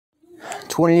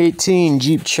2018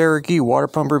 Jeep Cherokee water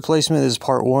pump replacement. This is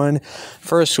part one.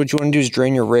 First, what you want to do is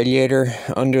drain your radiator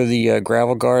under the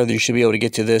gravel guard. You should be able to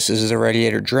get to this. This is a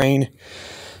radiator drain.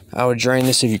 I would drain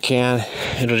this if you can.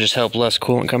 It'll just help less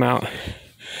coolant come out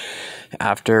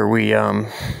after we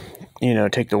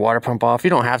take the water pump off. You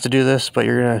don't have to do this, but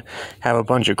you're gonna have a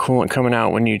bunch of coolant coming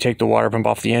out when you take the water pump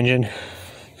off the engine.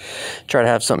 Try to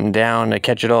have something down to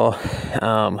catch it all.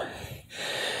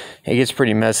 It gets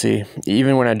pretty messy.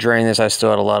 Even when I drain this, I still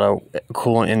had a lot of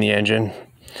coolant in the engine.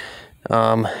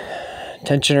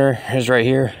 Tensioner is right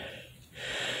here.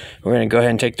 We're going to go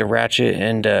ahead and take the ratchet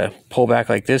and pull back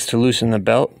like this to loosen the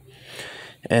belt.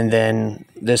 And then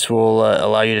this will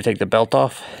allow you to take the belt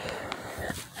off.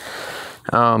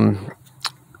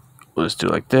 Let's do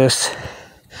it like this.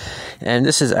 And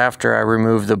this is after I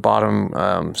remove the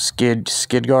bottom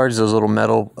skid guards, those little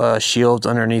metal shields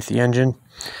underneath the engine.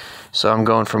 So I'm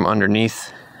going from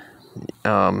underneath.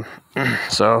 So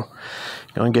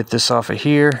going to get this off of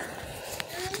here.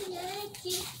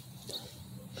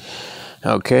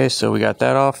 Okay, so we got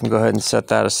that off, and go ahead and set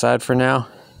that aside for now.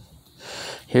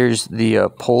 Here's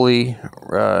the pulley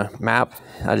map.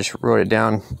 I just wrote it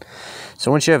down.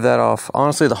 So once you have that off,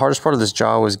 honestly, the hardest part of this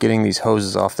job was getting these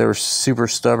hoses off. They were super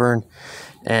stubborn,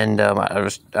 and I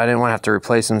didn't want to have to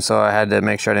replace them, so I had to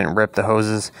make sure I didn't rip the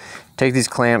hoses. Take these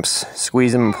clamps,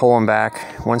 squeeze them, and pull them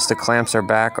back. Once the clamps are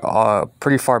back,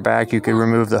 pretty far back, you could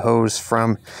remove the hose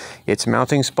from its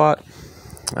mounting spot.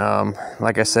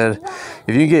 Like I said,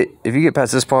 if you get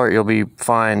past this part, you'll be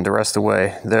fine the rest of the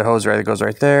way. The hose that goes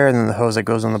right there, and then the hose that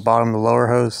goes on the bottom, the lower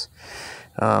hose.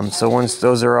 So once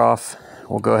those are off,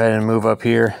 we'll go ahead and move up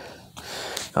here.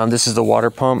 This is the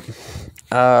water pump.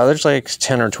 There's like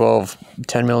 10 or 12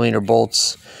 10mm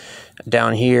bolts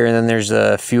down here, and then there's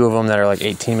a few of them that are like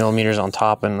 18mm on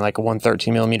top, and like one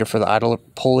 13mm for the idler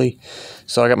pulley.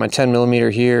 So I got my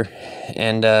 10mm here,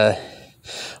 and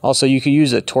also you could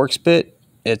use a Torx bit.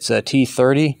 It's a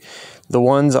T30. The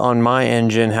ones on my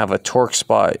engine have a Torx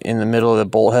spot in the middle of the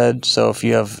bolt head, so if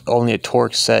you have only a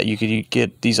Torx set, you could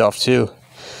get these off too.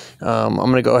 I'm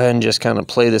going to go ahead and just kind of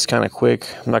play this kind of quick.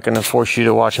 I'm not going to force you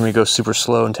to watch me go super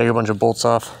slow and take a bunch of bolts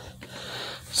off.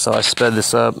 So I sped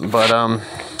this up, but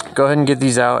go ahead and get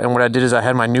these out. And what I did is I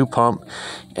had my new pump,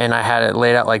 and I had it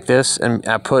laid out like this, and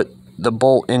I put the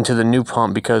bolt into the new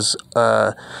pump because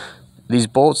these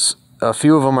bolts, a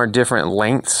few of them are different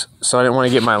lengths, so I didn't want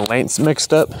to get my lengths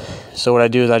mixed up. So what I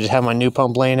do is I just have my new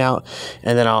pump laying out,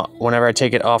 and then whenever I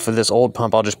take it off of this old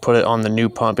pump, I'll just put it on the new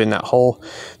pump in that hole.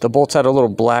 The bolts had a little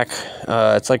black,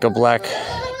 it's like a black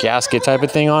gasket type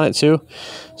of thing on it too.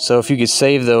 So if you could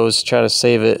save those, try to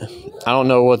save it. I don't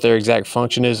know what their exact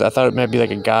function is. I thought it might be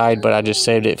like a guide, but I just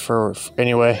saved it for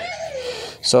anyway.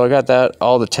 So I got that,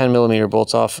 all the 10mm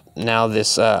bolts off. Now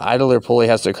this idler pulley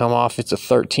has to come off. It's a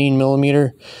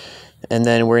 13mm. And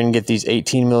then we're going to get these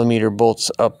 18mm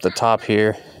bolts up the top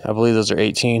here. I believe those are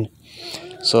 18.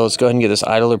 So let's go ahead and get this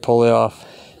idler pulley off.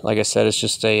 Like I said, it's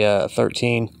just a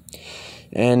 13.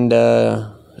 And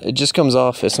it just comes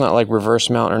off. It's not like reverse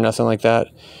mount or nothing like that,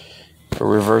 or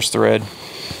reverse thread.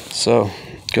 So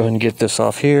go ahead and get this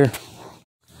off here.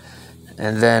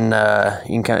 And then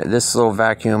you can this little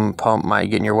vacuum pump might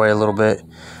get in your way a little bit.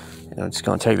 I'm just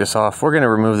going to take this off. We're going to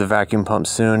remove the vacuum pump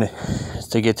soon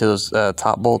to get to those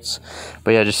top bolts.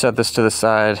 But yeah, just set this to the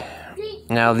side.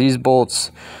 Now these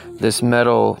bolts, this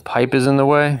metal pipe is in the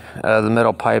way. The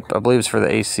metal pipe, I believe, is for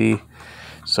the AC.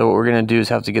 So what we're going to do is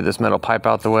have to get this metal pipe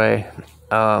out the way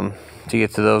to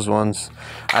get to those ones.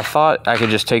 I thought I could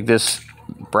just take this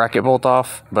bracket bolt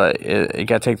off, but you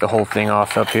got to take the whole thing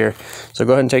off up here. So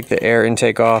go ahead and take the air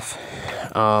intake off.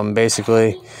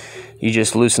 Basically, you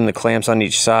just loosen the clamps on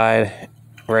each side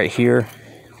right here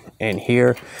and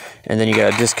here, and then you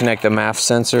got to disconnect the MAF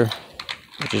sensor,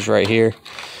 which is right here.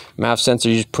 MAF sensor,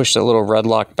 you just push the little red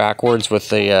lock backwards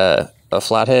with a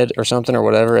flathead or something or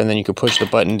whatever, and then you can push the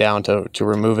button down to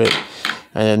remove it.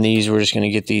 And then these, we're just going to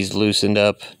get these loosened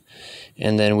up,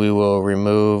 and then we will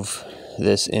remove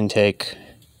this intake.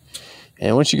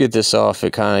 And once you get this off,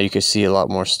 it kind of, you can see a lot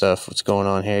more stuff what's going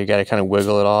on here. You got to kind of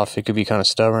wiggle it off. It could be kind of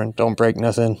stubborn. Don't break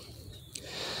nothing.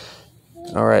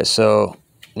 All right, so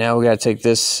now we got to take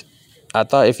this. I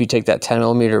thought if you take that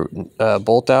 10mm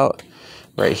bolt out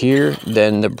right here,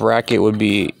 then the bracket would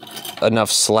be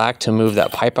enough slack to move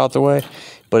that pipe out the way,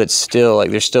 but it's still like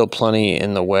there's still plenty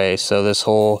in the way. So this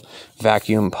whole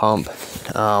vacuum pump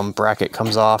bracket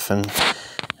comes off, and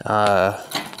a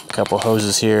couple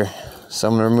hoses here. So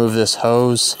I'm going to remove this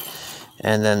hose,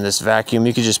 and then this vacuum.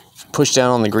 You could just push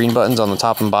down on the green buttons on the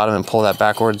top and bottom and pull that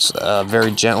backwards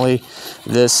very gently.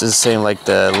 This is the same like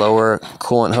the lower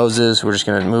coolant hoses. We're just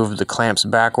going to move the clamps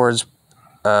backwards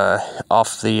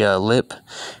off the lip,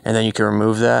 and then you can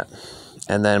remove that,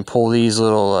 and then pull these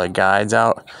little guides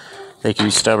out. They can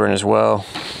be stubborn as well.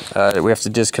 We have to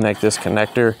disconnect this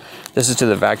connector. This is to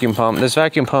the vacuum pump. This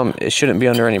vacuum pump, it shouldn't be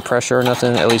under any pressure or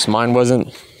nothing. At least mine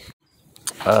wasn't.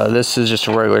 This is just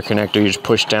a regular connector. You just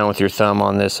push down with your thumb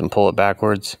on this and pull it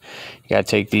backwards. You gotta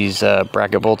take these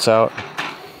bracket bolts out.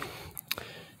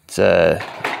 It's a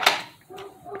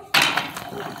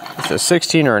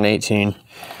 16 or an 18.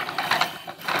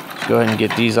 Let's go ahead and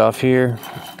get these off here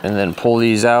and then pull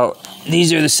these out.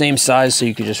 These are the same size, so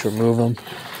you could just remove them.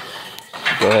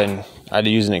 Go ahead and I had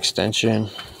to use an extension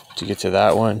to get to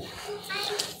that one.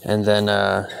 And then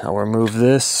I'll remove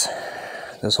this.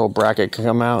 This whole bracket can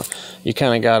come out. You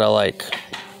kind of gotta like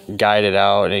guide it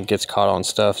out, and it gets caught on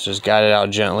stuff. So just guide it out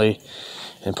gently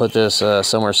and put this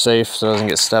somewhere safe so it doesn't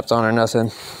get stepped on or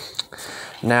nothing.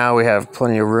 Now we have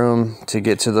plenty of room to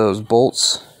get to those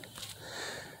bolts.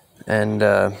 And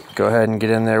go ahead and get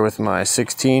in there with my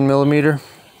 16 millimeter.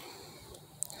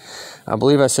 I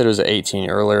believe I said it was an 18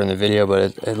 earlier in the video,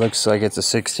 but it looks like it's a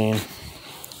 16.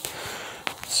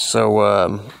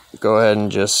 So go ahead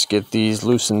and just get these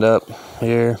loosened up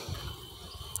here.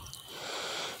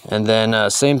 And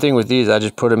then same thing with these. I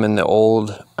just put them in the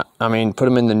put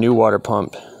them in the new water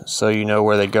pump, so you know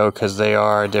where they go, because they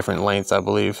are different lengths, I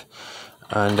believe.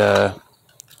 And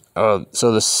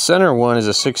so the center one is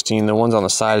a 16. The ones on the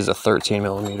side is a 13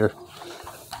 millimeter.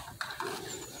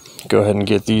 Go ahead and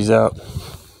get these out.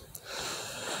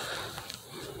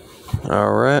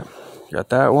 All right, got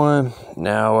that one.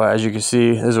 Now, as you can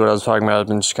see, this is what I was talking about. I've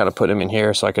been just kind of putting them in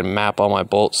here so I can map all my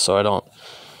bolts, so I don't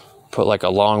put like a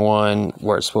long one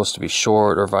where it's supposed to be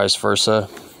short or vice versa.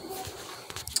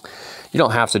 You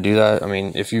don't have to do that. I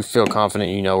mean, if you feel confident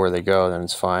you know where they go, then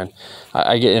it's fine.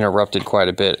 I get interrupted quite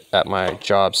a bit at my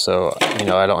job, so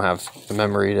I don't have the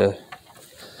memory to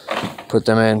put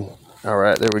them in. All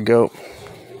right, there we go.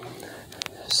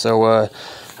 So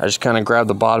I just kind of grabbed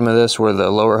the bottom of this where the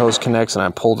lower hose connects, and I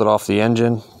pulled it off the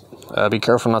engine. Be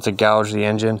careful not to gouge the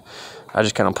engine. I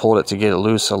just kind of pulled it to get it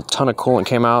loose. A ton of coolant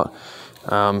came out.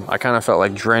 I kind of felt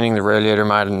like draining the radiator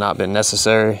might have not been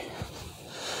necessary,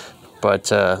 but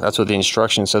that's what the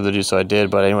instructions said to do, so I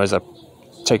did. But anyways, I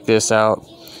take this out.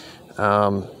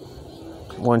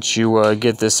 Once you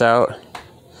get this out,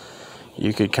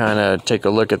 you could kind of take a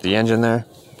look at the engine there.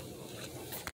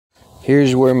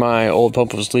 Here's where my old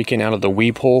pump was leaking out of the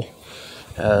weep hole.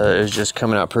 It's just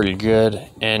coming out pretty good.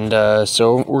 And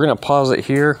so we're gonna pause it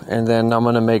here, and then I'm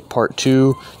gonna make part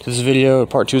 2 to this video.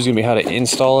 Part 2 is gonna be how to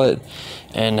install it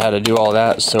and how to do all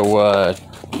that. So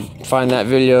find that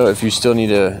video if you still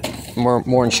need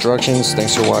more instructions.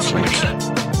 Thanks for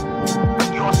watching.